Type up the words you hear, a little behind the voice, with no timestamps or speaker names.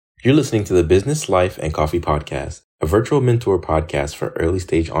You're listening to the Business, Life, and Coffee Podcast, a virtual mentor podcast for early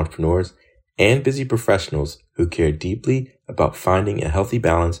stage entrepreneurs and busy professionals who care deeply about finding a healthy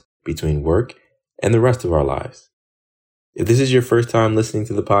balance between work and the rest of our lives. If this is your first time listening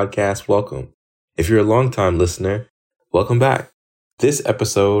to the podcast, welcome. If you're a long-time listener, welcome back. This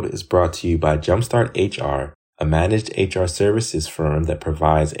episode is brought to you by Jumpstart HR, a managed HR services firm that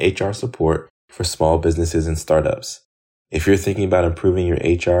provides HR support for small businesses and startups. If you're thinking about improving your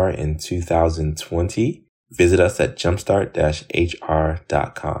HR in 2020, visit us at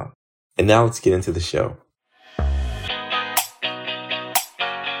jumpstart-hr.com. And now let's get into the show.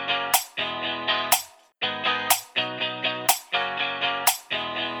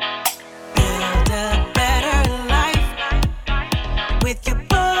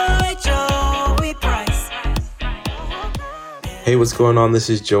 Hey, what's going on? This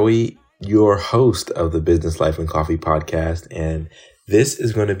is Joey, your host of the Business, Life, and Coffee podcast. And this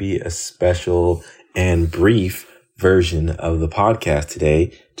is going to be a special and brief version of the podcast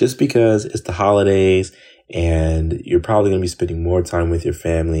today, just because it's the holidays and you're probably going to be spending more time with your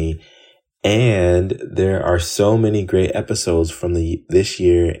family. And there are so many great episodes from this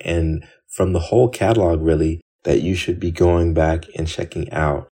year and from the whole catalog, really, that you should be going back and checking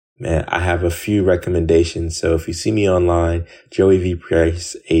out. Man, I have a few recommendations. So if you see me online, Joey V.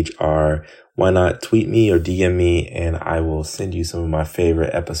 Price HR, why not tweet me or DM me and I will send you some of my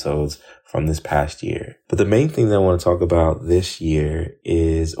favorite episodes from this past year. But the main thing that I want to talk about this year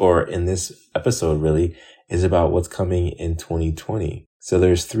is, or in this episode really, is about what's coming in 2020. So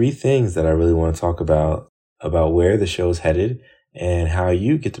there's three things that I really want to talk about where the show's headed and how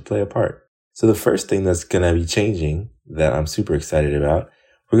you get to play a part. So the first thing that's going to be changing that I'm super excited about,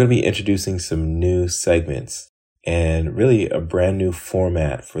 we're going to be introducing some new segments and really a brand new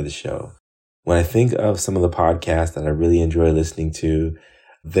format for the show. When I think of some of the podcasts that I really enjoy listening to,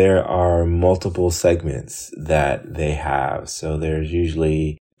 there are multiple segments that they have. So there's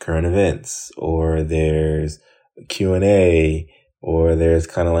usually current events, or there's Q&A, or there's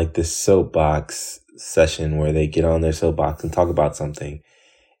kind of like this soapbox session where they get on their soapbox and talk about something.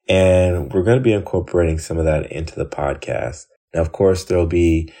 And we're going to be incorporating some of that into the podcast. Now, of course, there'll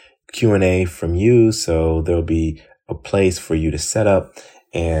be Q&A from you, so there'll be a place for you to set up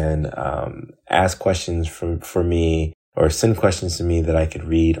and ask questions for me, or send questions to me that I could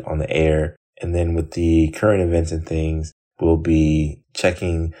read on the air. And then with the current events and things, we'll be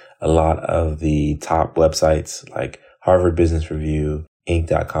checking a lot of the top websites like Harvard Business Review,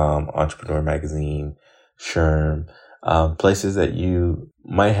 Inc.com, Entrepreneur Magazine, SHRM, places that you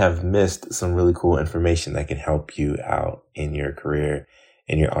might have missed some really cool information that can help you out in your career,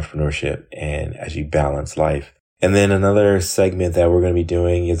 in your entrepreneurship, and as you balance life. And then another segment that we're going to be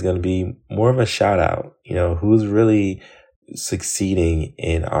doing is going to be more of a shout out. You know, who's really succeeding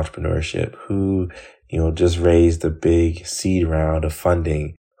in entrepreneurship, who, just raised a big seed round of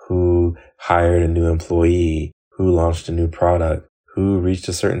funding, who hired a new employee, who launched a new product, who reached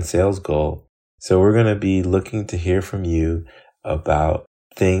a certain sales goal. So we're going to be looking to hear from you about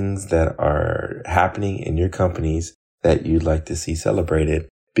things that are happening in your companies that you'd like to see celebrated.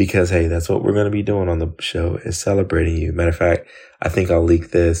 Because, hey, that's what we're going to be doing on the show, is celebrating you. Matter of fact, I think I'll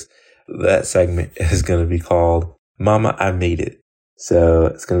leak this. That segment is going to be called Mama, I Made It. So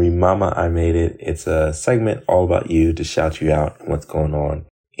it's going to be Mama, I Made It. It's a segment all about you to shout you out and what's going on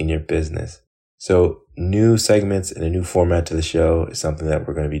in your business. So new segments and a new format to the show is something that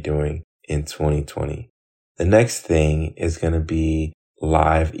we're going to be doing in 2020. The next thing is going to be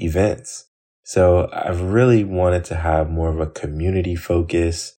live events. So I've really wanted to have more of a community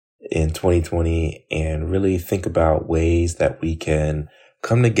focus in 2020 and really think about ways that we can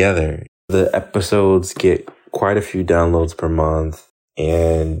come together. The episodes get quite a few downloads per month,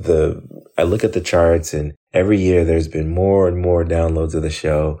 and I look at the charts, and every year there's been more and more downloads of the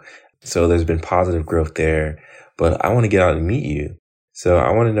show. So there's been positive growth there, but I want to get out and meet you. So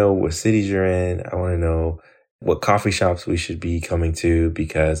I want to know what cities you're in. I want to know what coffee shops we should be coming to,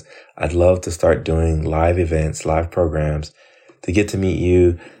 because I'd love to start doing live events, live programs to get to meet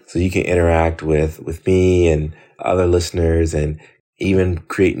you so you can interact with me and other listeners, and even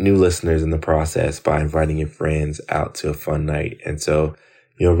create new listeners in the process by inviting your friends out to a fun night. And so,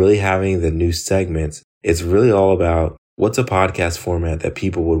 really having the new segments, it's really all about what's a podcast format that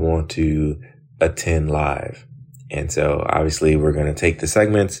people would want to attend live. And so obviously we're going to take the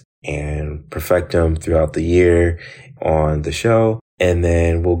segments and perfect them throughout the year on the show. And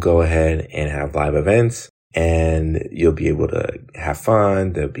then we'll go ahead and have live events, and you'll be able to have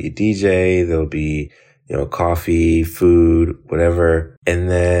fun. There'll be a DJ, there'll be, coffee, food, whatever. And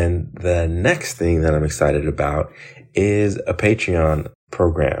then the next thing that I'm excited about is a Patreon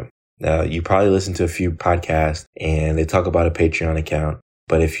program. Now, you probably listen to a few podcasts and they talk about a Patreon account.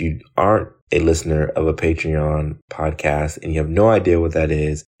 But if you aren't a listener of a Patreon podcast and you have no idea what that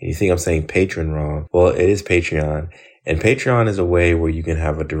is, and you think I'm saying patron wrong, well, it is Patreon. And Patreon is a way where you can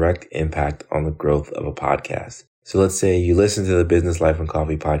have a direct impact on the growth of a podcast. So let's say you listen to the Business Life and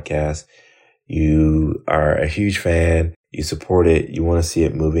Coffee podcast. You are a huge fan. You support it. You want to see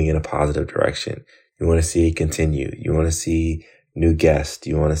it moving in a positive direction. You want to see it continue. You want to see new guests.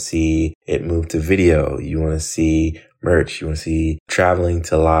 You want to see it move to video. You want to see merch. You want to see traveling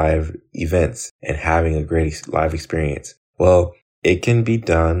to live events and having a great live experience. Well, it can be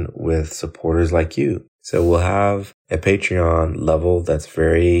done with supporters like you. So we'll have a Patreon level that's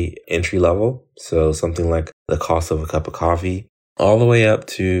very entry level. So something like the cost of a cup of coffee, all the way up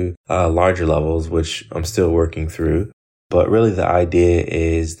to larger levels, which I'm still working through. But really the idea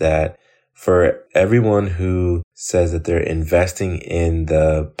is that for everyone who says that they're investing in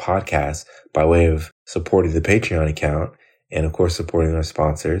the podcast by way of supporting the Patreon account and of course supporting our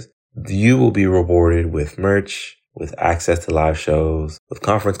sponsors, you will be rewarded with merch, with access to live shows, with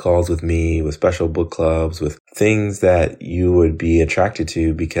conference calls with me, with special book clubs, with things that you would be attracted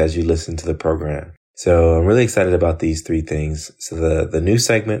to because you listen to the program. So I'm really excited about these three things. So the new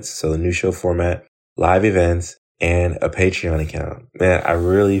segments, so the new show format, live events, and a Patreon account. Man, I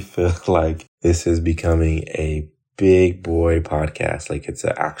really feel like this is becoming a big boy podcast. Like it's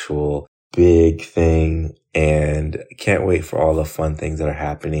an actual big thing, and can't wait for all the fun things that are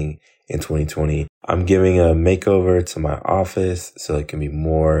happening in 2020. I'm giving a makeover to my office so it can be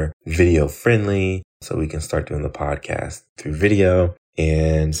more video friendly, so we can start doing the podcast through video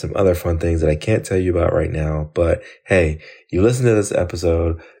and some other fun things that I can't tell you about right now. But hey, you listen to this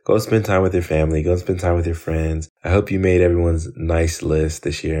episode, go spend time with your family, go spend time with your friends. I hope you made everyone's nice list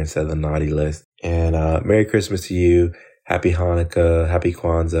this year instead of the naughty list. And Merry Christmas to you. Happy Hanukkah, Happy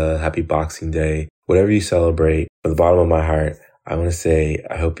Kwanzaa, Happy Boxing Day, whatever you celebrate. From the bottom of my heart, I want to say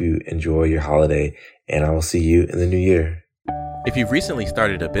I hope you enjoy your holiday, and I will see you in the new year. If you've recently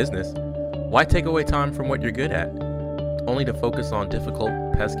started a business, why take away time from what you're good at, only to focus on difficult,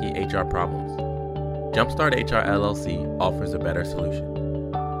 pesky HR problems? Jumpstart HR LLC offers a better solution.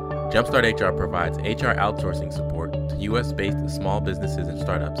 Jumpstart HR provides HR outsourcing support to U.S.-based small businesses and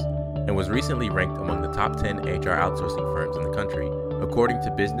startups, and was recently ranked among the top 10 HR outsourcing firms in the country, according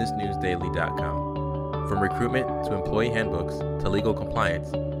to BusinessNewsDaily.com. From recruitment to employee handbooks to legal compliance,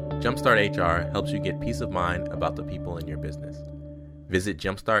 Jumpstart HR helps you get peace of mind about the people in your business. Visit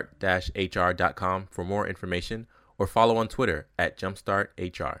jumpstart-hr.com for more information or follow on Twitter at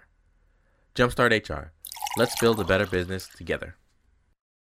JumpstartHR. Jumpstart HR. Let's build a better business together.